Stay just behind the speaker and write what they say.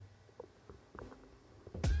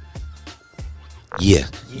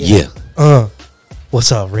Yeah.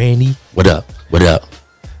 What's up, Randy? What up?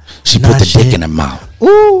 She Nah, put the shit. dick in her mouth.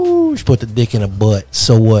 Ooh, she put the dick in her butt.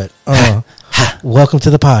 So what? Welcome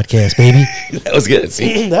to the podcast, baby. That was good.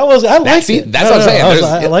 See? That was, I liked See, it. that's what I'm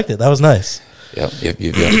saying. I liked it. That was nice. Yep.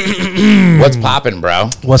 What's popping, bro?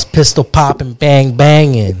 What's pistol popping, bang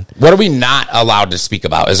banging? What are we not allowed to speak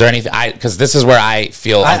about? Is there anything? Because this is where I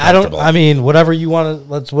feel I uncomfortable. don't. I mean, whatever you want to.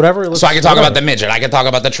 Let's whatever. So I can talk about the midget. I can talk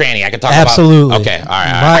about the tranny. I can talk Absolutely. about. Okay. All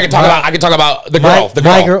right. I can talk about the girl.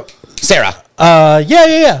 my girl. Sarah.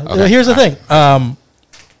 Yeah. Okay, Here's the thing.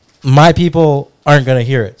 My people aren't gonna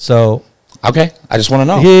hear it. So Okay. I just want to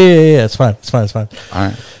know. yeah. It's fine. All All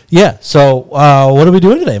right. Yeah. So what are we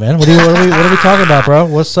doing today, man? What are we talking about, bro?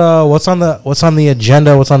 What's on the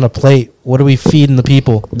agenda? What's on the plate? What are we feeding the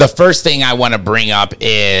people? The first thing I want to bring up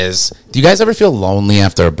is: do you guys ever feel lonely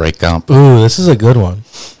after a breakup? Ooh, this is a good one.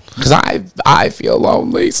 Because I feel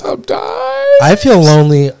lonely sometimes. I feel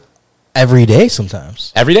lonely every day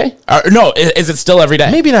sometimes. Every day? No, is it still every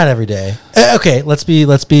day? Maybe not every day. Okay, let's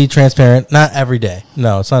be transparent. Not every day.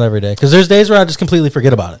 No, it's not every day. Because there's days where I just completely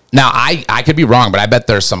forget about it. Now, I could be wrong, but I bet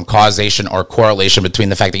there's some causation or correlation between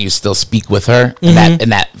the fact that you still speak with her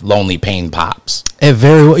and that lonely pain pops. It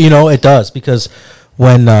it does, because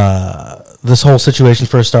when this whole situation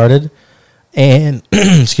first started, and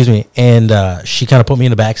excuse me, and she kind of put me in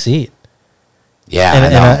the back seat. Yeah,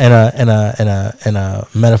 in a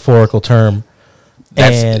metaphorical term,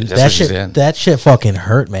 and that shit fucking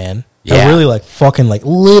hurt, man. Yeah. It really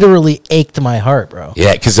literally ached my heart, bro.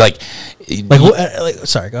 Yeah, because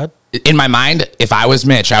Sorry, go ahead. in my mind, if I was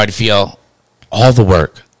Mitch, I would feel all the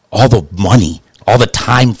work, all the money, all the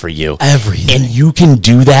time for you, everything, and you can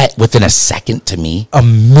do that within a second to me, a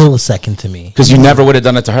millisecond to me, because you never would have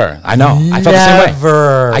done it to her. I know. I felt the same way.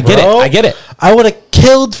 I get it. I would have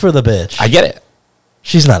killed for the bitch. I get it.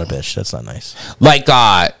 She's not a bitch. That's not nice.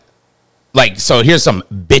 So here's some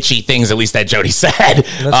bitchy things, at least that Jody said.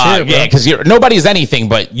 Yeah, because nobody's anything,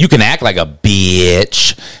 but you can act like a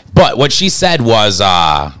bitch. But what she said was,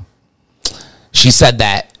 she said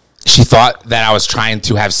that she thought that I was trying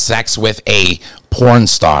to have sex with a porn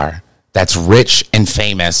star that's rich and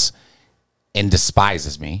famous and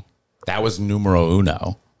despises me. That was numero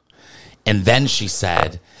uno. And then she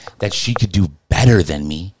said that she could do better than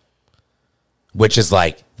me. Which is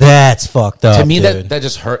like, that's fucked up. To me, dude. that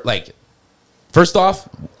just hurt. Like, first off,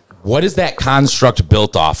 what is that construct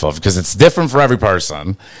built off of? Because it's different for every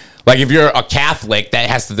person. Like, if you're a Catholic, that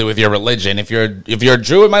has to do with your religion. If you're a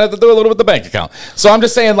Jew, it might have to do a little with the bank account. So I'm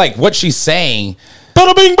just saying, like, what she's saying.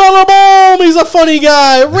 Bada bing, bada boom. He's a funny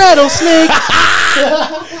guy. Rattlesnake.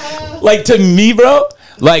 Like, to me, bro.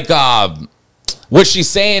 Like, what she's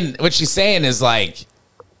saying is like,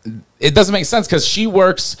 it doesn't make sense because she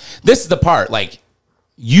works. This is the part. Like,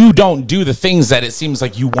 you don't do the things that it seems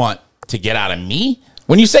like you want to get out of me.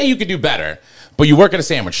 When you say you could do better, but you work at a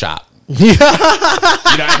sandwich shop. You know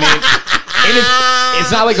what I mean? And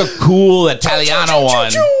it's not like a cool Italiano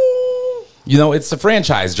one. You know, it's a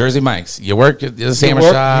franchise, Jersey Mike's. You work at a sandwich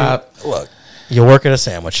shop. You work at a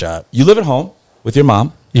sandwich shop. You live at home with your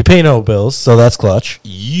mom. You pay no bills, so that's clutch.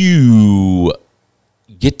 You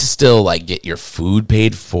get to still get your food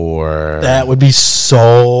paid for. That would be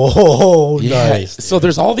so nice. So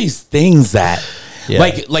there's all these things that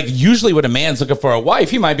like usually when a man's looking for a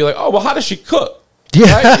wife, he might be like, oh, well, how does she cook?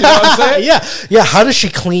 Yeah. Right? You know what I'm saying? Yeah. How does she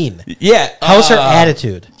clean? Yeah. How's her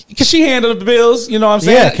attitude? Can she handle the bills? You know what I'm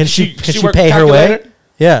saying? Yeah. Can she work pay her way? calculator?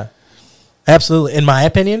 Yeah. Absolutely. In my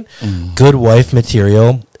opinion, good wife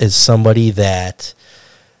material is somebody that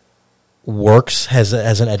works, has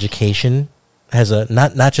an education, has a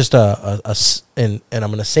not just and I'm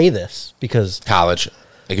going to say this because college,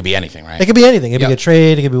 it could be anything, right? It could be anything. It could be a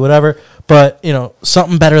trade. It could be whatever. But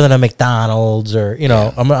something better than a McDonald's or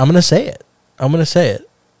I'm going to say it. I'm going to say it.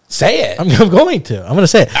 Say it. I'm going to. I'm going to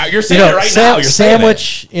say it. You're saying it right now. You're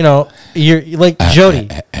sandwich. You're like Jody.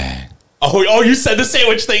 Oh, you said the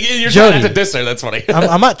sandwich thing. You're Jody. trying to diss her. That's funny.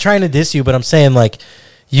 I'm not trying to diss you, but I'm saying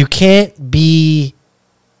you can't be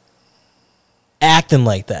acting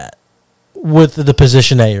like that with the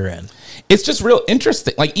position that you're in. It's just real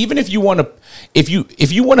interesting. Like, even if you want to, if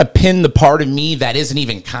you want to pin the part of me that isn't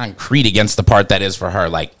even concrete against the part that is for her,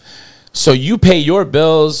 like, so you pay your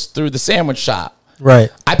bills through the sandwich shop, right?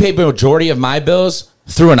 I pay the majority of my bills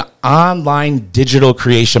through an online digital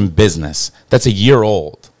creation business that's a year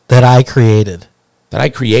old that I created,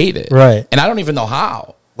 right? And I don't even know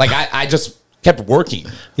how. Like, I just kept working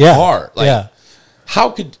hard. Like, how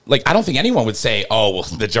could, I don't think anyone would say, oh, well,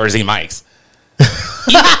 the Jersey Mike's.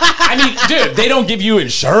 I mean, dude, they don't give you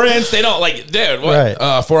insurance. They don't, dude, what? Right.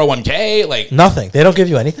 401k? Nothing. They don't give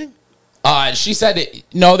you anything? She said,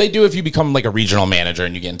 no, they do if you become like a regional manager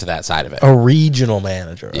and you get into that side of it. A regional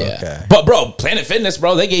manager. Yeah. Okay. But, bro, Planet Fitness,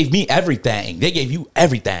 bro, they gave me everything. They gave you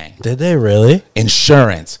everything. Did they really?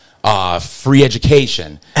 Insurance, free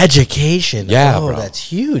education. Education. Yeah, oh, bro.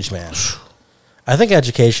 That's huge, man. I think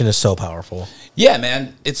education is so powerful. Yeah,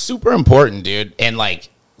 man. It's super important, dude. And, like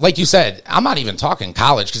you said, I'm not even talking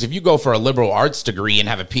college, because if you go for a liberal arts degree and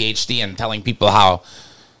have a PhD and telling people how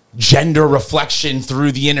gender reflection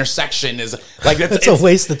through the intersection is like it's a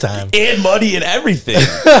waste of time and money and everything.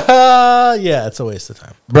 Yeah, it's a waste of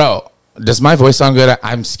time, bro. Does my voice sound good?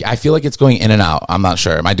 I feel like it's going in and out. I'm not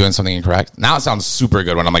sure. Am I doing something incorrect? Now it sounds super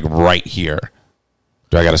good when I'm like right here.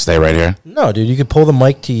 Do I got to stay right here? No, dude, you could pull the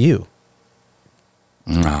mic to you.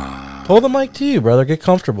 Pull the mic to you, brother. Get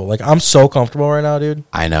comfortable. Like, I'm so comfortable right now, dude.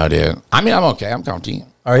 I know, dude. I mean, I'm okay. I'm comfy.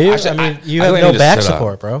 Are you? You have no back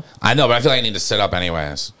support, bro. I know, but I feel like I need to sit up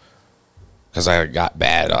anyways, because I got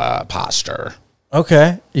bad posture.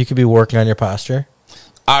 Okay. You could be working on your posture.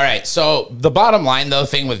 All right. So the bottom line, though,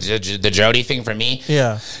 thing with the Jody thing for me.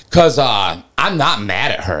 Yeah. Because I'm not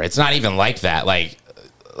mad at her. It's not even like that. Like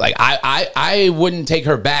I wouldn't take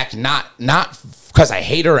her back. Not because I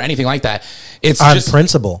hate her or anything like that. It's on just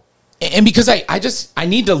principle. And because I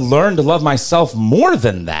need to learn to love myself more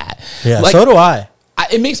than that. Yeah. Like, so do I.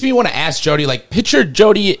 It makes me want to ask Jody, like, picture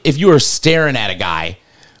Jody if you were staring at a guy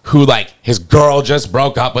who, like, his girl just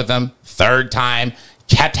broke up with him, third time,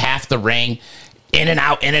 kept half the ring, in and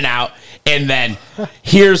out, and then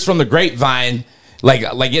hears from the grapevine, like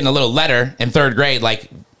getting a little letter in third grade, like,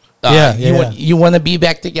 you want to be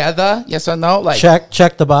back together? Yes or no? Like,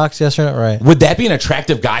 check the box, yes or no, right. Would that be an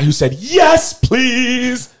attractive guy who said, yes,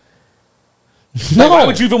 please? No. Like, why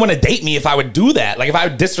would you even want to date me if I would do that? Like, if I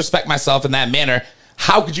would disrespect myself in that manner,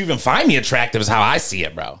 how could you even find me attractive is how I see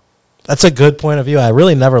it, bro. That's a good point of view. I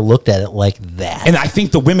really never looked at it like that. And I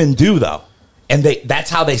think the women do, though. And that's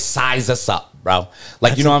how they size us up, bro.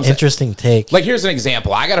 Like, you know what I'm saying? Interesting take. Like, here's an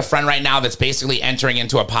example. I got a friend right now that's basically entering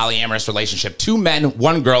into a polyamorous relationship. 2 men,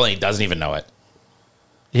 1 girl, and he doesn't even know it.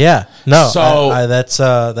 Yeah. No. So that's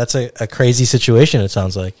a crazy situation, it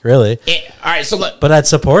sounds like. Really. All right. So look. But I'd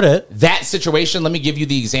support it. That situation, let me give you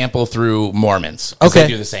the example through Mormons. Okay. They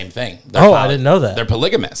do the same thing. I didn't know that. They're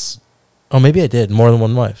polygamous. Oh, maybe I did. More than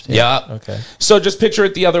one wife. Yeah. Okay. So just picture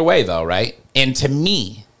it the other way, though, right? And to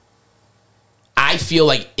me, I feel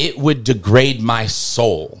like it would degrade my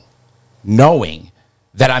soul knowing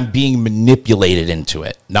that I'm being manipulated into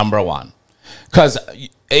it, number one. Because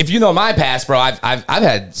if you know my past, bro, I've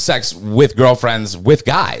had sex with girlfriends, with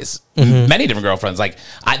guys, many different girlfriends. Like,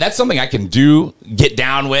 that's something I can do, get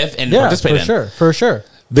down with, and participate in. For sure.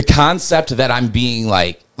 The concept that I'm being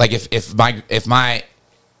like if I'm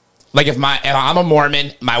a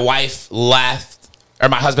Mormon, my wife left or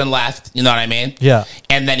my husband left, you know what I mean? Yeah.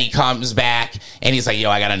 And then he comes back and he's like, yo,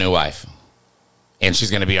 I got a new wife. And she's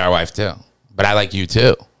going to be our wife too. But I like you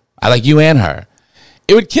too. I like you and her.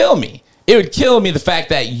 It would kill me. It would kill me the fact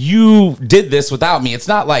that you did this without me. It's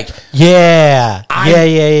not like yeah.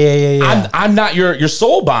 I'm not your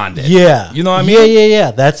soul bonded. Yeah. You know what I mean?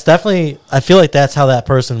 Yeah. That's definitely, I feel like that's how that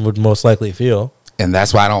person would most likely feel. And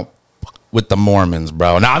that's why I don't with the Mormons,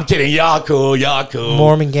 bro. No, I'm kidding. Y'all cool.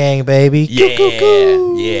 Mormon gang, baby.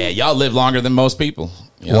 Yeah. Y'all live longer than most people.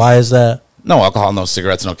 You know? Why is that? No alcohol, no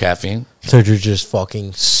cigarettes, no caffeine. So you're just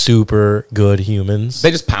fucking super good humans.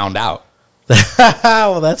 They just pound out.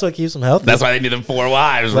 Well, that's what keeps them healthy. That's why they need them 4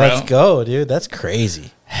 wives, bro. Let's go, dude. That's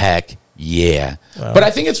crazy. Heck yeah. But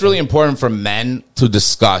I think it's really important for men to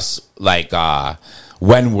discuss, like,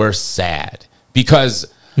 when we're sad.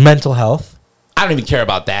 Because mental health. I don't even care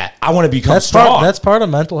about that. I want to become strong. That's part of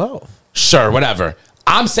mental health. Sure, whatever.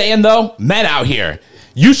 I'm saying, though, men out here,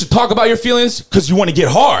 you should talk about your feelings because you want to get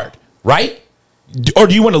hard, right? Or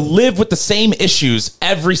do you want to live with the same issues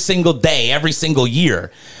every single day, every single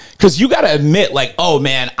year? Because you got to admit, like, oh,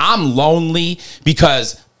 man, I'm lonely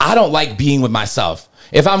because I don't like being with myself.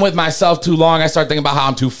 If I'm with myself too long, I start thinking about how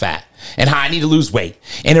I'm too fat and how I need to lose weight.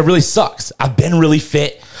 And it really sucks. I've been really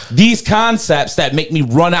fit. These concepts that make me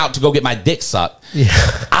run out to go get my dick sucked. Yeah.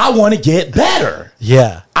 I want to get better.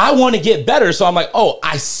 Yeah. I want to get better. So I'm like, oh,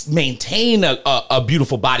 I maintain a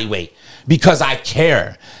beautiful body weight because I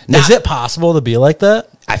care. Now, is it possible to be like that?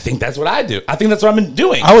 I think that's what I do. I think that's what I'm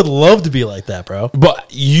doing. I would love to be like that, bro. But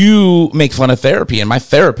you make fun of therapy, and my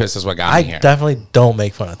therapist is what got me here. I definitely don't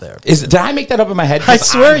make fun of therapy. Did I make that up in my head? I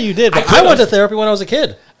swear you did. I went to therapy when I was a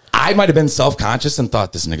kid. I might have been self-conscious and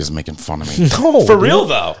thought this nigga's making fun of me. No. For real,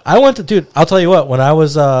 though. I went to, dude, I'll tell you what, when I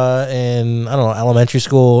was in, I don't know, elementary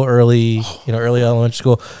school, early elementary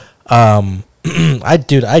school, I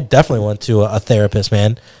definitely went to a therapist,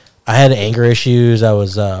 man. I had anger issues. I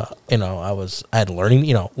was, I had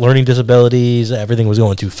learning disabilities. Everything was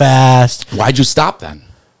going too fast. Why'd you stop then?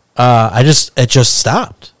 It just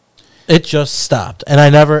stopped. It just stopped. And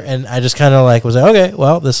I just kind of like was like, okay,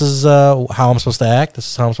 well, this is how I'm supposed to act. This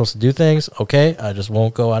is how I'm supposed to do things. Okay. I just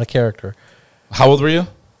won't go out of character. How old were you?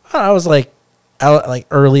 I was like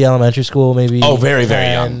early elementary school, maybe. Oh, very,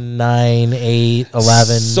 very young. 9, 8,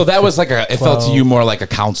 11. So that was like it 12. felt to you more like a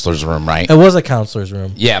counselor's room, right? It was a counselor's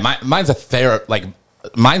room. Yeah, mine's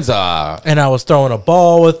mine's and I was throwing a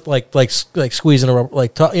ball with like squeezing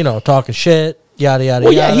a talking shit, yada yada.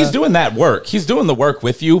 Well, yada. yeah, he's doing that work. He's doing the work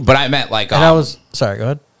with you, but I meant like. And I was sorry. Go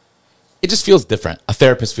ahead. It just feels different. A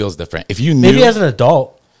therapist feels different. If you knew, maybe as an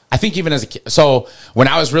adult. I think even as a kid. So when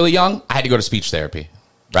I was really young, I had to go to speech therapy.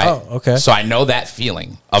 Right. Oh, okay. So I know that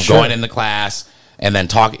feeling of Sure. going into class and then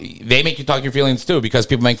talk. They make you talk your feelings too because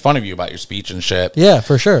people make fun of you about your speech and shit. Yeah,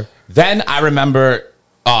 for sure. Then I remember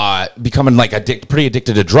becoming like pretty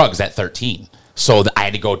addicted to drugs at 13. So I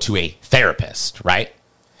had to go to a therapist, right?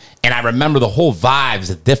 And I remember the whole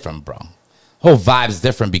vibe's different, bro. Whole vibe's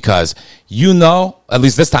different because at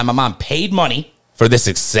least this time my mom paid money for this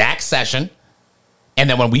exact session. And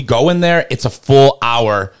then when we go in there, it's a full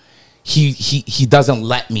hour. He doesn't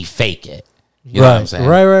let me fake it. You know what I'm saying?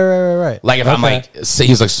 Right. Like if I'm like,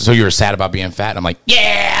 he's like, so you were sad about being fat? I'm like,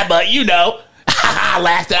 yeah, but I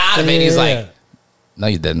laughed it out of it. He's like, no,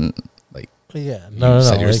 you didn't. Like, yeah, you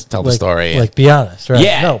said you were tell the story. Like, be honest, right?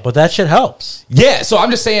 Yeah, no, but that shit helps. Yeah, so I'm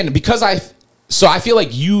just saying because I feel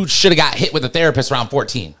like you should have got hit with a therapist around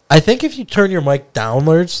 14. I think if you turn your mic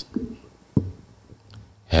downwards.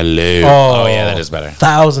 Hello. Oh yeah, that is better.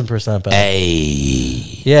 1,000% better.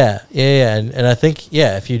 Hey. Yeah. And I think,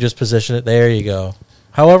 if you just position it there, you go.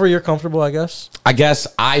 However you're comfortable, I guess. I guess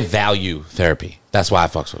I value therapy. That's why I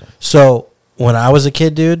fucks with it. So when I was a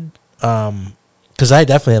kid, dude, because I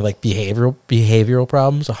definitely had like behavioral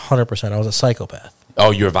problems, 100%. I was a psychopath.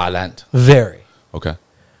 Oh, you're violent. Very. Okay.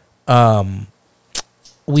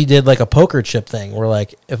 We did like a poker chip thing where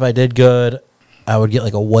like if I did good, I would get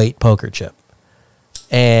like a white poker chip.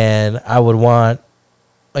 And I would want,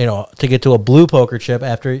 to get to a blue poker chip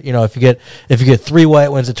after, if you get 3 white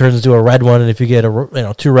ones, it turns into a red one. And if you get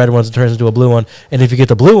 2 red ones, it turns into a blue one. And if you get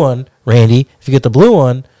the blue one, Randy, if you get the blue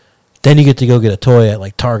one, then you get to go get a toy at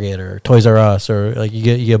like Target or Toys R Us or like you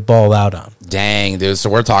get balled out on. Dang, dude. So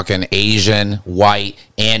we're talking Asian, white,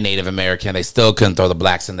 and Native American. They still couldn't throw the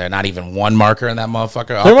blacks in there. Not even one marker in that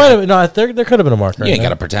motherfucker. There might have there could have been a marker. You ain't got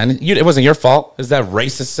to pretend. It wasn't your fault. It's that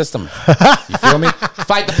racist system. You feel me?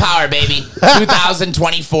 Fight the power, baby.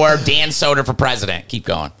 2024, Dan Soder for president. Keep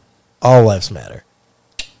going. All lives matter.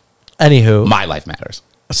 Anywho. My life matters.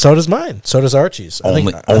 So does mine. So does Archie's.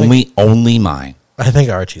 Only mine. I think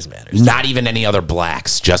Archie's matters. Not even any other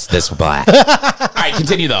blacks, just this black. All right,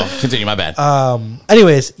 continue though. Continue, my bad.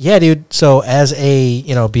 Anyways, yeah, dude. So as a,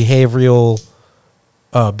 behavioral,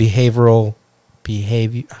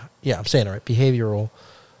 yeah, I'm saying it right. Behavioral,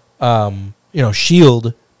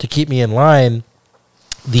 shield to keep me in line,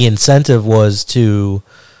 the incentive was to,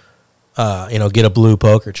 get a blue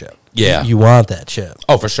poker chip. Yeah. You want that chip.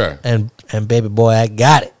 Oh, for sure. And baby boy, I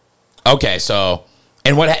got it. Okay, so...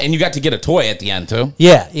 And you got to get a toy at the end too.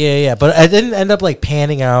 Yeah. But I didn't end up like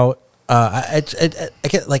panning out. I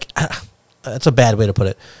get like that's a bad way to put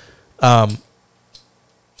it. I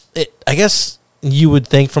guess you would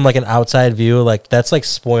think from like an outside view, like that's like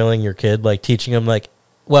spoiling your kid, like teaching him like,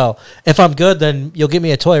 well, if I'm good, then you'll give me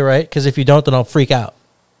a toy, right? Because if you don't, then I'll freak out.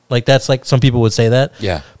 Like that's like some people would say that.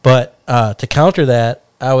 Yeah. But to counter that,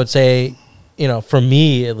 I would say, for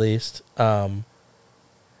me at least, it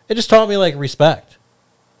just taught me like respect.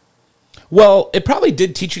 Well, it probably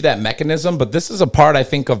did teach you that mechanism, but this is a part, I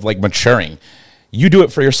think, of like maturing. You do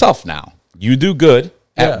it for yourself now. You do good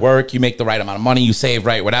at work. You make the right amount of money. You save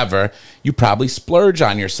right, whatever. You probably splurge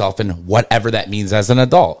on yourself and whatever that means as an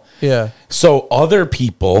adult. Yeah. So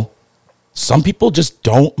some people just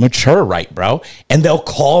don't mature right, bro. And they'll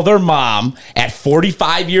call their mom at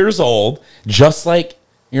 45 years old, just like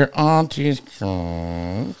your auntie's.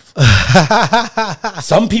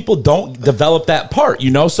 Some people don't develop that part,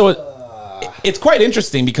 So it's quite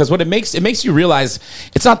interesting because what it makes you realize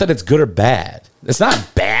it's not that it's good or bad. It's not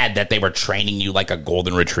bad that they were training you like a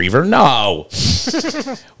golden retriever. No.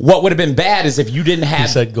 What would have been bad is if you didn't have... You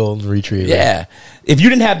said golden retriever. Yeah. If you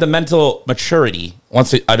didn't have the mental maturity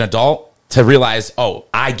once an adult to realize, oh,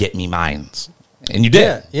 I get me mines. And you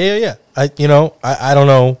did. Yeah. I don't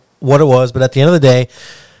know what it was, but at the end of the day,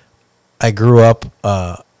 I grew up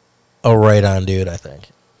a right-on dude, I think.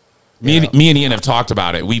 Me and Ian have talked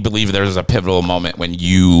about it. We believe there's a pivotal moment when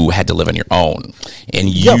you had to live on your own, and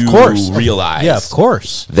you of course. realized, Yeah, of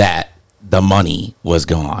course, that the money was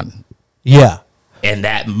gone. Yeah, And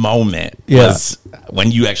that moment Yeah. was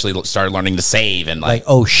when you actually started learning to save and like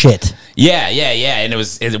oh shit. yeah.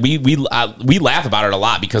 And we laugh about it a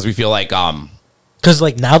lot because we feel like Because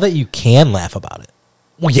like now that you can laugh about it.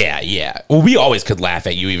 well, yeah. Well, we always could laugh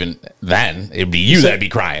at you even then. It'd be you that'd be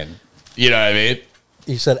crying. You know what I mean?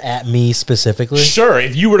 You said at me specifically. Sure.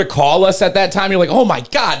 If you were to call us at that time, you're like, oh my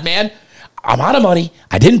God, man, I'm out of money.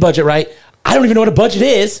 I didn't budget right. I don't even know what a budget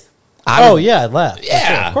is. Yeah, I'd laugh. Yeah.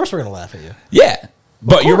 Sure. Of course we're gonna laugh at you. Yeah.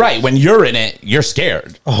 But you're right. When you're in it, you're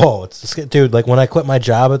scared. Oh, dude. Like when I quit my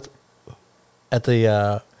job at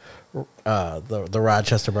the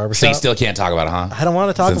Rochester barbershop. So you still can't talk about it, huh? I don't want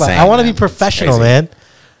to talk It's about it. insane, I want to man. be professional, It's man.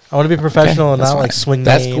 I want to be professional and That's not fine. like swing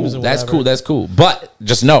That's names. cool. and That's whatever. cool. That's cool. But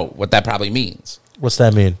just know what that probably means. What's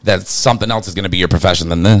that mean? That something else is going to be your profession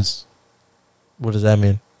than this. What does that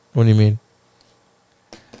mean? What do you mean?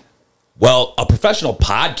 Well, a professional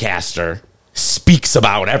podcaster speaks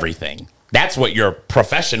about everything. That's what your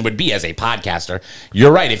profession would be as a podcaster.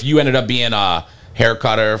 You're right. If you ended up being a hair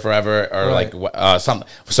cutter forever or Right. like something.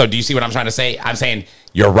 So do you see what I'm trying to say? I'm saying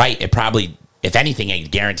you're right. It probably, if anything,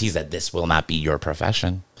 it guarantees that this will not be your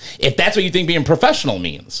profession. If that's what you think being professional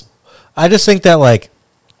means. I just think that like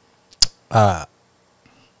high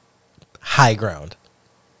ground.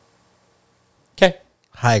 Okay.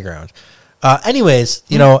 High ground. Anyways,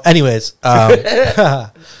 what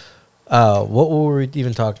were we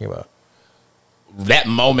even talking about? That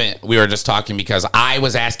moment we were just talking because I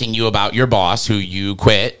was asking you about your boss who you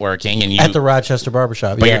quit working and you At the Rochester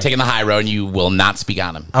barbershop. but yeah. you're taking the high road and you will not speak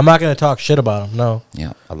on him. I'm not going to talk shit about him. No.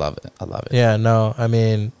 Yeah, I love it. I love it. Yeah, no. I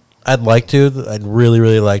mean, I'd like to. I'd really,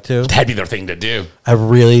 really like to. That'd be the thing to do. I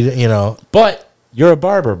really, But you're a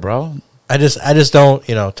barber, bro. I just don't,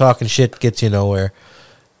 talking shit gets you nowhere.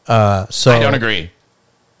 So I don't agree.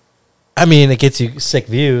 I mean, it gets you sick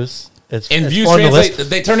views. It's Views fun to translate, listen.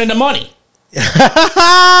 they turn into money.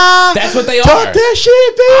 That's what they are. Talk that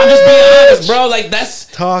shit, bitch. I'm just being honest, bro. Like that's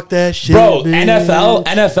Talk that shit, bro. bitch.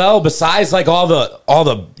 NFL. Besides like all the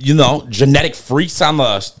genetic freaks on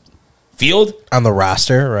the field, On the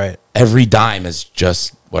roster, right? every dime is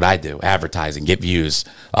just what I do: advertising, get views,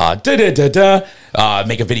 make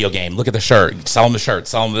a video game, look at the shirt, sell them the shirt,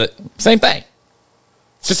 sell them the same thing.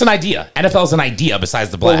 It's just an idea. NFL's an idea besides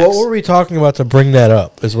the blacks. Well, what were we talking about to bring that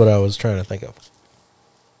up? Is what I was trying to think of.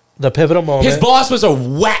 The pivotal moment. His boss was a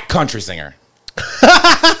whack country singer.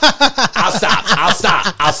 I'll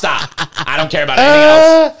stop. I don't care about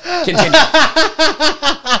anything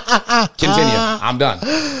else. Continue. I'm done.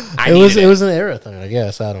 It was an era thing, I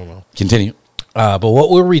guess. I don't know. Continue. But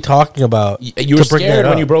what were we talking about? You were to bring scared that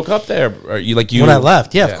when up? you broke up there, or you When I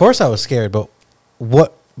left, yeah, of course I was scared. But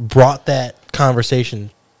what brought that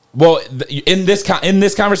conversation? Well, in this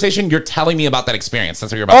conversation, you're telling me about that experience.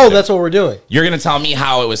 That's what you're about. to do. That's what we're doing. You're gonna tell me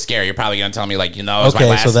how it was scary. You're probably gonna tell me like, it was my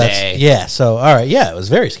last day. yeah. So all right, yeah, it was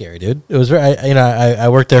very scary, dude. It was very. I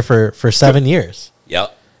worked there for 7 years.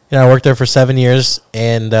 Yep. I worked there for 7 years,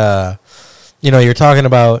 and you're talking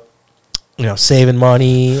about saving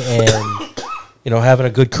money and having a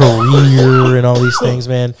good career and all these things,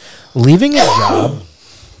 man.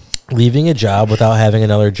 Leaving a job without having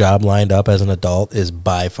another job lined up as an adult is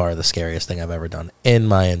by far the scariest thing I've ever done in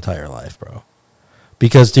my entire life, bro.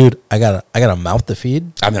 Because, dude, I got a mouth to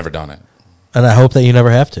feed, I've never done it. and I hope that you never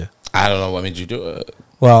have to. I don't know what made you do it.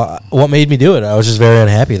 Well, what made me do it? I was just very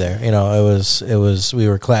unhappy there. It was we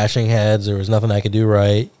were clashing heads. There was nothing I could do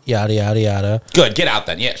right. Yada yada yada. Good, get out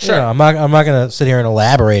then. Yeah, sure. I'm not gonna sit here and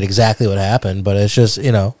elaborate exactly what happened, but it's just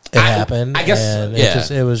it happened. I guess, and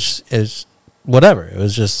yeah. it was whatever. It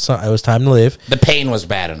was just it was time to leave. The pain was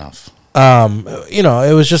bad enough.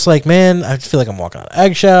 It was just like, man, I feel like I'm walking on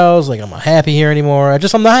eggshells. Like I'm not happy here anymore. I'm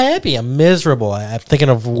not happy. I'm miserable. I'm thinking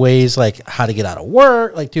of ways like how to get out of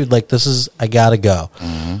work. Like, dude, like I gotta go.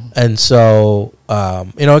 Mm-hmm. And so,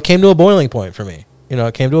 it came to a boiling point for me.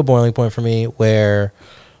 It came to a boiling point for me where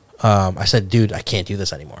I said, dude, I can't do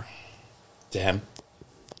this anymore. Damn.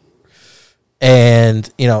 And,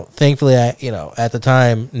 thankfully, at the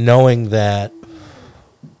time, knowing that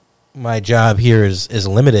my job here is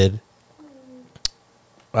limited,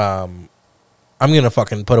 I'm going to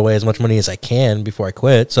fucking put away as much money as I can before I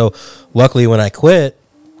quit. So, luckily, when I quit,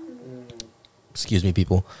 excuse me,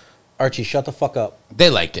 people. Archie, shut the fuck up. They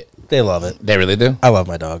liked it. They love it. They really do. I love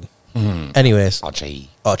my dog. Anyways, Archie.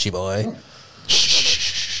 Archie boy.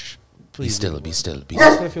 Shh. Be still. Ask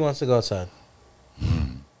him if he wants to go outside.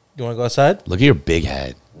 You want to go outside? Look at your big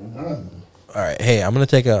head. All right. Hey, I'm going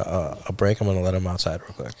to take a break. I'm going to let him outside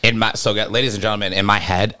real quick. Ladies and gentlemen, in my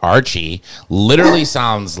head, Archie literally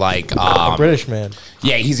sounds like A British man.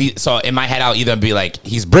 Yeah, so in my head, I'll either be like,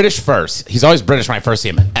 he's British first. He's always British when I first see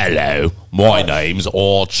him. Hello, my name's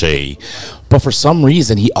Archie. But for some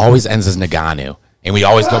reason, he always ends as Nagano. And we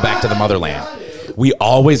always go back to the motherland. We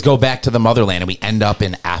always go back to the motherland, and we end up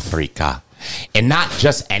in Africa. And not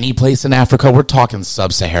just any place in Africa. We're talking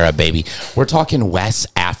sub-Sahara, baby. We're talking West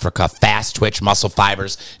Africa. Fast twitch muscle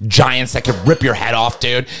fibers. Giants that could rip your head off,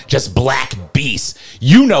 dude. Just black beasts.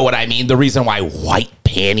 You know what I mean. The reason why white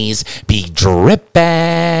panties be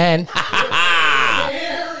dripping.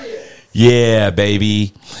 Yeah,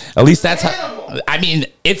 baby. At least that's how... I mean,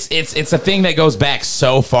 it's a thing that goes back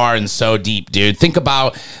so far and so deep, dude. Think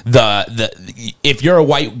about the if you're a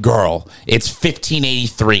white girl, it's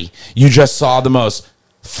 1583. You just saw the most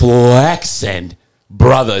flexing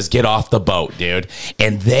brothers get off the boat, dude,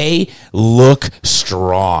 and they look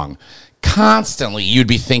strong. Constantly, you'd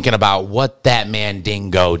be thinking about what that man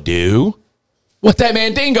dingo do. What that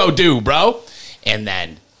man dingo do, bro? And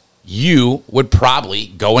then you would probably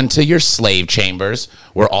go into your slave chambers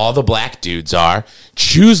where all the black dudes are,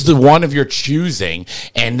 choose the one of your choosing,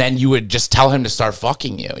 and then you would just tell him to start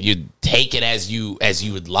fucking you. You'd take it as you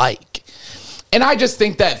would like. And I just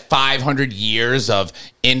think that 500 years of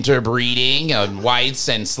interbreeding of whites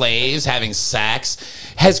and slaves having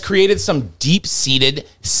sex has created some deep-seated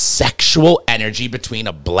sexual energy between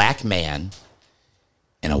a black man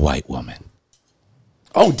and a white woman.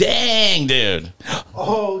 Oh, dang, dude.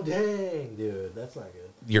 Oh, dang, dude. That's not good.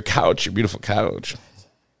 Your couch, your beautiful couch.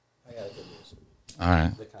 I got good news. All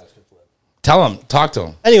right. The couch can flip. Tell him. Talk to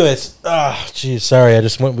him. Anyways, geez, sorry. We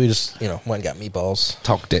just went and got meatballs.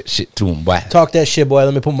 Talk that shit to him, boy. Talk that shit, boy.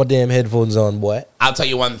 Let me put my damn headphones on, boy. I'll tell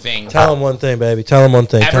you one thing. Tell him one thing, baby. Tell him one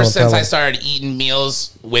thing. Ever since I started eating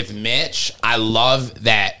meals with Mitch, I love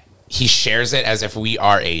that he shares it as if we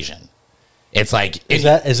are Asian. It's like... Is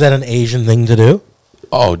that an Asian thing to do?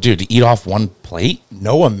 Oh, dude, to eat off one plate?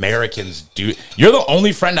 No Americans do. You're the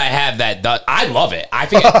only friend I have that does. I love it. I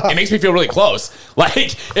think it makes me feel really close.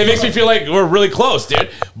 Like, it makes me feel like we're really close,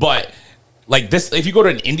 dude. But, like, this, if you go to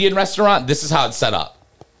an Indian restaurant, this is how it's set up.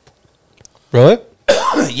 Really?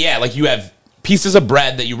 Yeah, like you have pieces of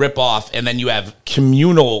bread that you rip off, and then you have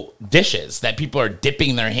communal dishes that people are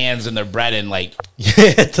dipping their hands in their bread in, like... Yeah,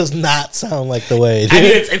 it does not sound like the way. Dude. I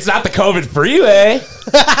mean, it's not the COVID freeway.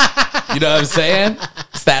 You know what I'm saying?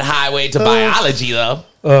 It's that highway to biology, though.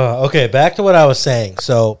 Okay, back to what I was saying.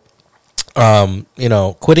 So,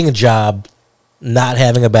 quitting a job, not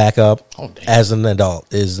having a backup as an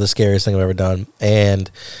adult is the scariest thing I've ever done.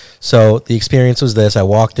 And so the experience was this. I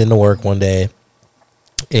walked into work one day,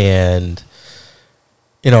 and,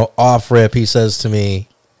 off rip, he says to me,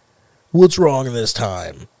 "What's wrong this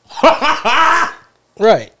time?"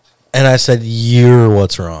 Right. And I said, "You're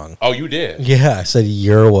what's wrong." Oh, you did? Yeah, I said,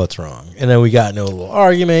 "You're what's wrong." And then we got into a little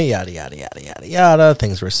argument, yada, yada, yada, yada, yada.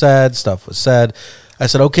 Things were said, stuff was said. I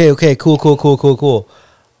said, okay, cool.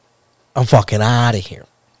 I'm fucking out of here.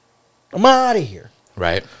 I'm out of here.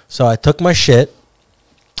 Right. So I took my shit,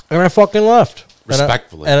 and I fucking left.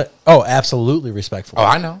 Respectfully. Absolutely respectfully. Oh,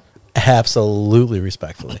 I know. Absolutely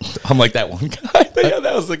respectfully. I'm like that one guy. Yeah,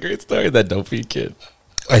 that was a great story, that dopey kid.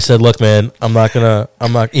 I said, "Look, man, I'm not.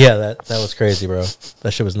 Yeah, that was crazy, bro.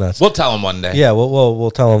 That shit was nuts." We'll tell him one day. Yeah,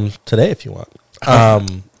 we'll tell him today if you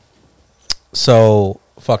want. So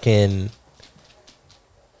fucking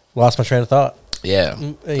lost my train of thought. Yeah,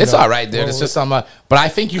 it's all right, dude. It's just something. But I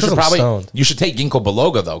think you should take ginkgo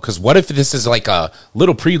biloba though, because what if this is like a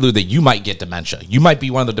little prelude that you might get dementia? You might be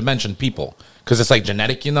one of the dementia people because it's like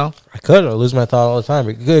genetic, I could lose my thought all the time.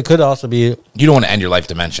 It could also be you don't want to end your life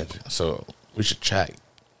dementia, so we should check.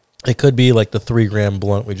 It could be like the 3-gram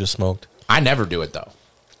blunt we just smoked. I never do it, though.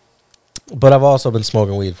 But I've also been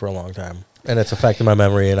smoking weed for a long time. And it's affected my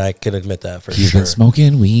memory, and I can admit that for sure. He's been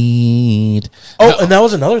smoking weed. Oh, and that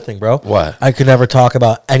was another thing, bro. What? I could never talk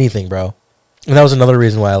about anything, bro. And that was another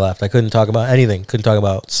reason why I left. I couldn't talk about anything. Couldn't talk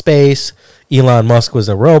about space. Elon Musk was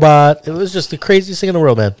a robot. It was just the craziest thing in the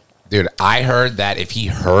world, man. Dude, I heard that if he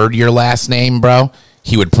heard your last name, bro,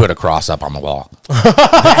 he would put a cross up on the wall.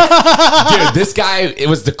 Dude, this guy, he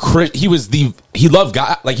loved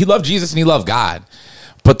God, like he loved Jesus and he loved God.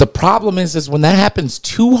 But the problem is when that happens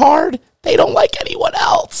too hard, they don't like anyone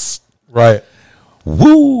else. Right.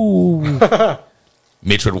 Woo.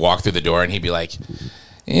 Mitch would walk through the door and he'd be like,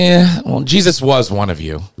 "Yeah, well, Jesus was one of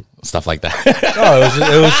you." Stuff like that.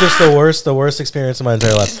 It was just the worst experience of my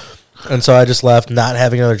entire life. And so I just left, not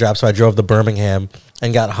having another job. So I drove to Birmingham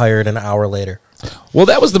and got hired an hour later. Well,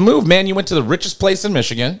 that was the move, man. You went to the richest place in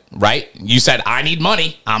Michigan, right? You said, I need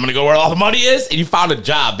money. I'm going to go where all the money is. And you found a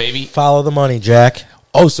job, baby. Follow the money, Jack.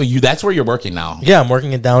 Oh, so that's where you're working now. Yeah, I'm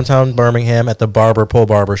working in downtown Birmingham at the Pull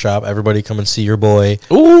Barber Shop. Everybody come and see your boy.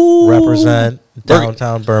 Ooh. Represent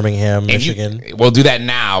downtown Birmingham, Michigan. We'll do that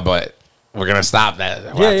now, but we're going to stop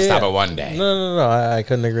that. We'll have to stop it one day. No. I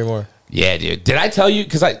couldn't agree more. Yeah, dude. Did I tell you?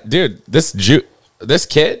 Because this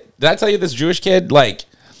kid, did I tell you this Jewish kid, like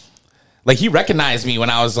he recognized me when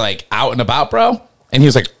I was like out and about, bro? And he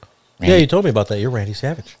was like, yeah, you told me about that. You're Randy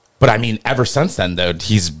Savage. But I mean, ever since then, though,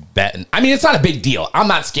 he's betting. I mean, it's not a big deal. I'm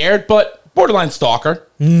not scared, but borderline stalker.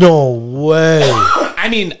 No way. I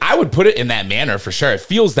mean, I would put it in that manner for sure. It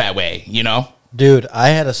feels that way, you know? Dude, I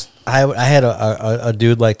had a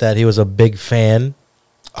dude like that. He was a big fan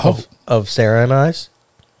of Sarah and I's.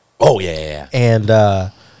 Oh, yeah.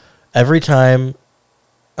 And every time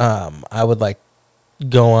I would like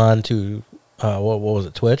go on to what was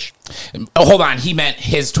it, Twitch? Oh, hold on. He meant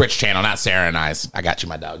his Twitch channel, not Sarah and I's. I got you,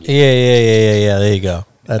 my dog. Yeah. There you go.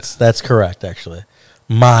 That's correct, actually.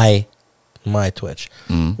 My Twitch,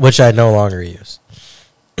 which I no longer use.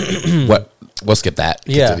 What? We'll skip that.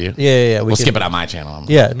 Continue. Yeah. We'll skip it on my channel.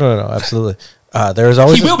 Yeah, no, absolutely. There's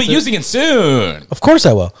always he will be using it soon. Of course,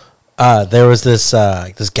 I will. There was this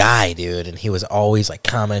guy, dude, and he was always like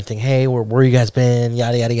commenting, "Hey, where you guys been?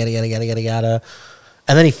 Yada yada yada yada yada yada yada."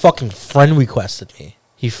 And then he fucking friend requested me.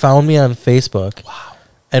 He found me on Facebook. Wow.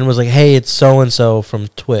 And was like, "Hey, it's so and so from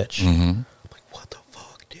Twitch." Mm-hmm. I'm like, "What the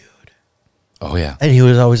fuck, dude?" Oh yeah. And he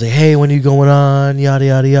was always like, "Hey, when are you going on? Yada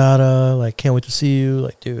yada yada. Like, can't wait to see you."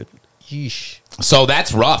 Like, dude, yeesh. So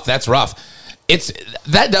that's rough. That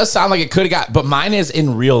does sound like it could have got, but mine is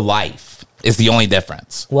in real life is the only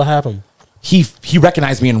difference. What happened? He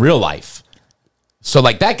recognized me in real life. So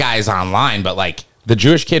like that guy is online, but like the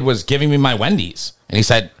Jewish kid was giving me my Wendy's, and he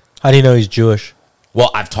said, "How do you know he's Jewish?" Well,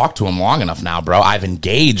 I've talked to him long enough now, bro. I've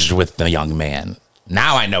engaged with the young man.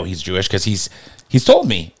 Now I know he's Jewish because he's told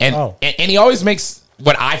me, and he always makes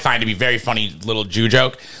what I find to be very funny little Jew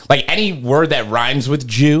joke, like any word that rhymes with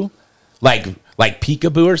Jew, like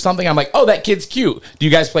peekaboo or something. I'm like, oh, that kid's cute. Do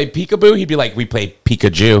you guys play peekaboo? He'd be like, we play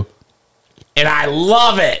Pikachu, and I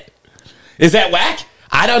love it. Is that whack?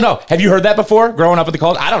 I don't know. Have you heard that before? Growing up in the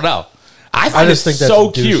culture, I don't know. I just think so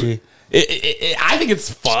that's cute. I think it's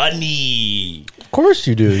funny. Of course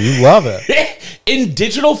you do. You love it. In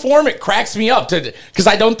digital form, it cracks me up because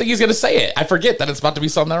I don't think he's going to say it. I forget that it's about to be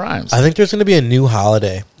something that rhymes. I think there's going to be a new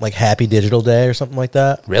holiday, like Happy Digital Day or something like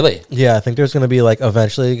that. Really? Yeah, I think there's going to be like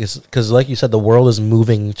eventually, because like you said, the world is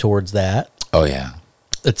moving towards that. Oh, yeah.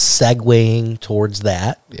 It's segueing towards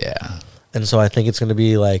that. Yeah. And so I think it's going to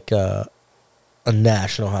be like a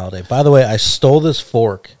national holiday. By the way, I stole this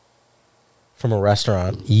fork from a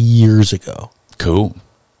restaurant years ago. Cool.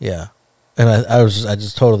 Yeah. And I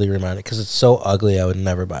just totally reminded because it's so ugly. I would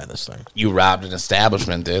never buy this thing. You robbed an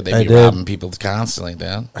establishment, dude. They be robbing people constantly,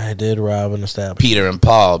 dude. I did rob an establishment. Peter and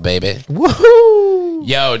Paul, baby. Woohoo!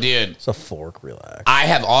 Yo, dude. It's a fork, relax. I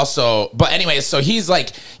have also, but anyways, so he's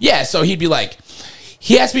like, yeah, so he'd be like,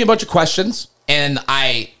 he asked me a bunch of questions, and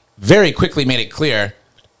I very quickly made it clear,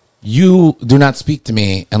 you do not speak to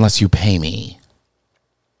me unless you pay me.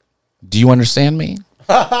 Do you understand me?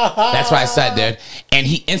 That's what I said, dude. And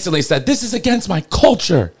he instantly said, this is against my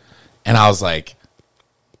culture. And I was like,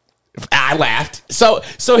 I laughed. So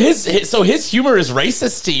his humor is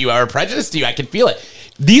racist to you or prejudiced to you. I can feel it.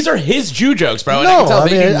 These are his Jew jokes, bro. And no, I can tell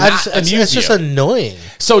they do not amuse it's just annoying.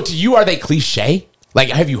 So to you, are they cliche? Like,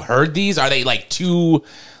 have you heard these? Are they like too,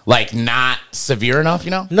 like, not severe enough,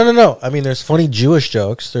 you know? No. I mean, there's funny Jewish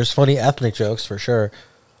jokes. There's funny ethnic jokes for sure.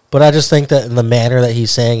 But I just think that the manner that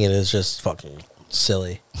he's saying it is just fucking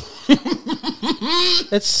silly.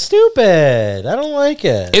 It's stupid. I don't like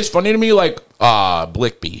it. It's funny to me like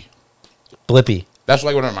Blippy. That's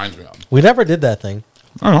like what it reminds me of. We never did that thing.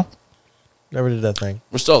 I don't know. Never did that thing.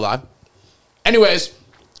 We're still alive. Anyways,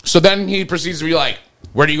 so then he proceeds to be like,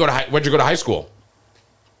 where'd you go to high school?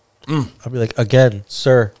 I'll be like, again,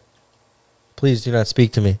 sir, please do not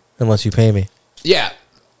speak to me unless you pay me. Yeah.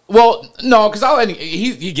 Well, no, because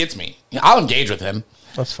he gets me. I'll engage with him.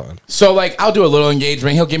 That's fine. So, like, I'll do a little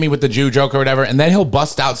engagement. He'll give me with the Jew joke or whatever, and then he'll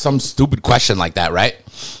bust out some stupid question like that, right?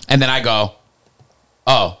 And then I go,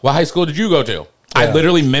 oh, what high school did you go to? Yeah. I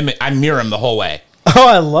literally mirror him the whole way. Oh,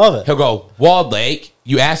 I love it. He'll go, Walled Lake,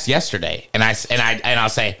 you asked yesterday. And I'll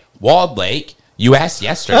say, Walled Lake, you asked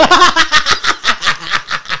yesterday.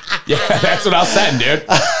 Yeah, that's what I'll send, dude.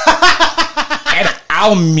 And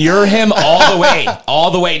I'll mirror him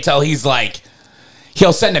all the way till he's like,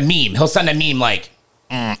 he'll send a meme. He'll send a meme like,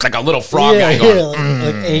 like a little frog guy going,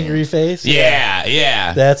 like angry face.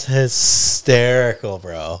 Yeah. That's hysterical,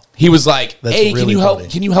 bro. He was like, That's "Hey, really funny.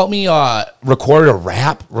 can you help me record a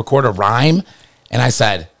rhyme?" And I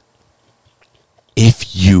said,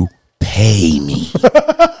 "If you pay me."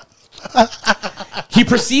 He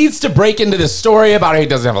proceeds to break into this story about how he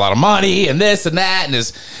doesn't have a lot of money and this and that and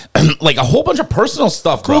his like a whole bunch of personal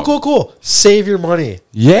stuff, bro. Cool. Save your money.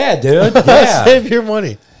 Yeah, dude. Yeah. Save your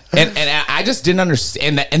money. And I just didn't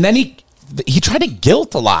understand that. And then he tried to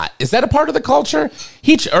guilt a lot. Is that a part of the culture?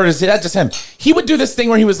 Or is that just him? He would do this thing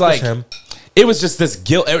where he was like, him. it was just this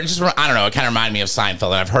guilt. It just, I don't know. It kind of reminded me of Seinfeld,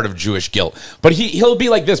 and I've heard of Jewish guilt. But he'll be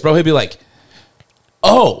like this, bro. He'll be like,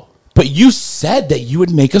 "Oh, but you said that you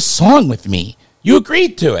would make a song with me. You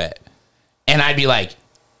agreed to it." And I'd be like,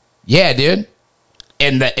 "Yeah, dude."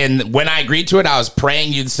 And when I agreed to it, I was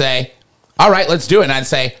praying you'd say, "All right, let's do it." And I'd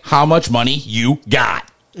say, "How much money you got?"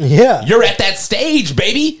 Yeah. You're at that stage,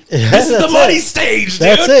 baby. This is the money stage, dude.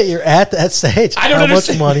 That's it. You're at that stage. I don't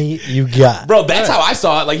understand. How much money you got? Bro, that's how I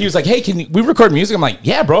saw it. Like, he was like, "Hey, can we record music?" I'm like,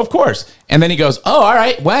 "Yeah, bro, of course." And then he goes, "Oh, all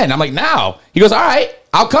right. When?" I'm like, "Now." He goes, "All right,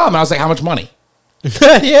 I'll come." And I was like, "How much money?"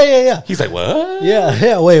 Yeah. He's like, "What?"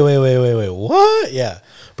 Yeah. Wait. What? Yeah.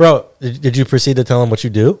 Bro, did you proceed to tell him what you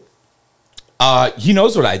do? He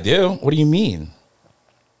knows what I do. What do you mean?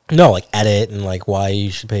 No, like edit and like why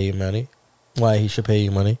you should pay you money. Why he should pay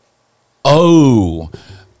you money. Oh,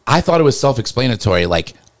 I thought it was self-explanatory.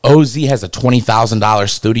 Like, OZ has a $20,000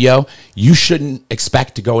 studio. You shouldn't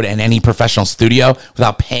expect to go to any professional studio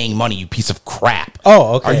without paying money, you piece of crap.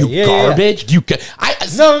 Oh, okay. Are you garbage? Do you?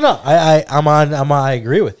 No. I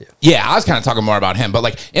agree with you. Yeah, I was kind of talking more about him, but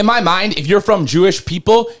like in my mind, if you're from Jewish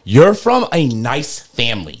people, you're from a nice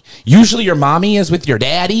family. Usually your mommy is with your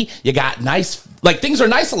daddy. You got nice, like things are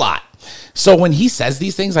nice a lot. So when he says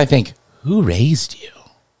these things, I think, who raised you?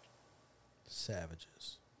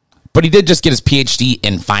 Savages. But he did just get his PhD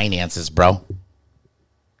in finances, bro.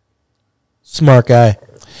 Smart guy.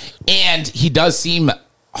 And he does seem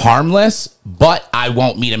harmless, but I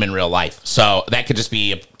won't meet him in real life. So that could just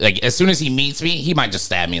be, like, as soon as he meets me, he might just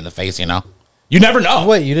stab me in the face, you know? You never know.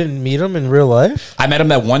 Wait, you didn't meet him in real life? I met him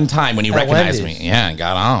that one time when he recognized Wendy's. me. Yeah, and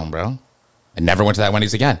got on, bro. I never went to that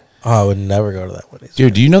Wendy's again. Oh, I would never go to that Wendy's.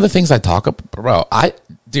 Dude, do you know the things I talk about? Bro, I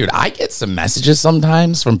get some messages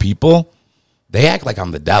sometimes from people. They act like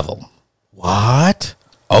I'm the devil. What?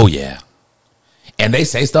 Oh, yeah. And they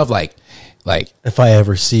say stuff like, if I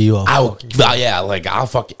ever see you, I'll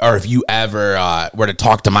fuck, or if you ever were to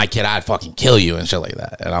talk to my kid, I'd fucking kill you and shit like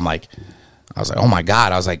that. And I was like, oh my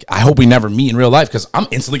God. I was like, I hope we never meet in real life because I'm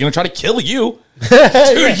instantly going to try to kill you.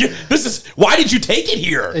 Dude, why did you take it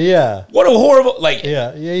here? Yeah. What a horrible, like.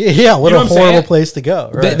 Yeah. What a horrible place to go.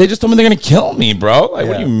 Right. They just told me they're going to kill me, bro. Like,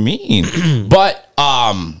 what do you mean? But,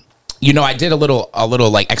 I did a little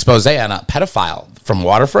like expose on a pedophile from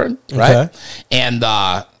Waterford, right? Okay.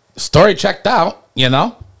 And story checked out,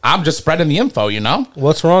 I'm just spreading the info,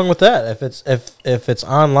 What's wrong with that? If it's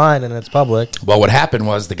online and it's public. Well, what happened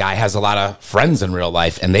was the guy has a lot of friends in real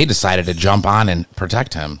life, and they decided to jump on and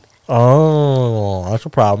protect him. Oh, that's a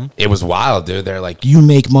problem. It was wild, dude. They're like, you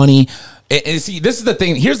make money. And see, this is the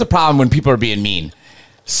thing. Here's the problem when people are being mean.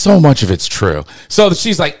 So much of it's true. So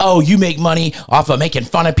she's like, oh, you make money off of making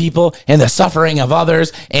fun of people and the suffering of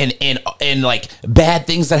others and like bad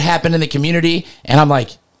things that happen in the community. And I'm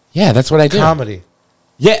like, yeah, that's what I do. Comedy.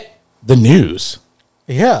 Yeah, the news.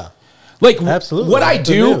 Yeah. Like, absolutely. What I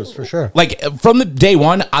do, news, for sure. Like, from the day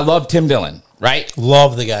one, I love Tim Dillon, right?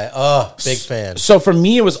 Love the guy. Oh, big fan. So for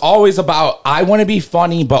me, it was always about, I want to be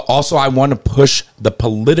funny, but also I want to push the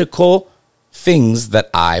political things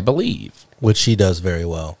that I believe. Which he does very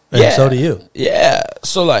well. And so do you. Yeah.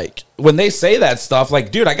 So, like, when they say that stuff,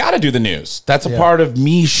 like, dude, I got to do the news. That's a part of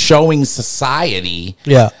me showing society.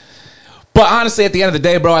 Yeah. But honestly, at the end of the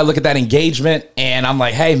day, bro, I look at that engagement and I'm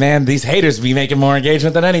like, hey, man, these haters be making more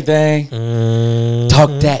engagement than anything. Mm-hmm.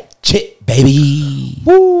 Talk that shit, baby.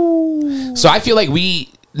 Woo. So I feel like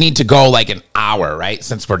we need to go like an hour, right?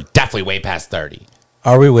 Since we're definitely way past 30.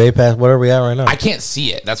 Are we way past? What are we at right now? I can't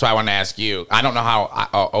see it. That's why I want to ask you. I don't know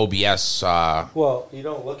how OBS. Well, you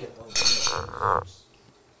don't look at OBS.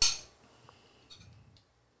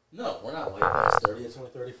 No, we're not way past 30. It's only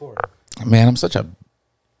 34. Man, I'm such a...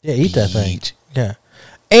 Yeah, eat that thing. Yeah.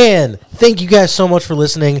 And thank you guys so much for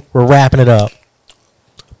listening. We're wrapping it up.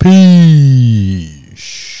 Peace.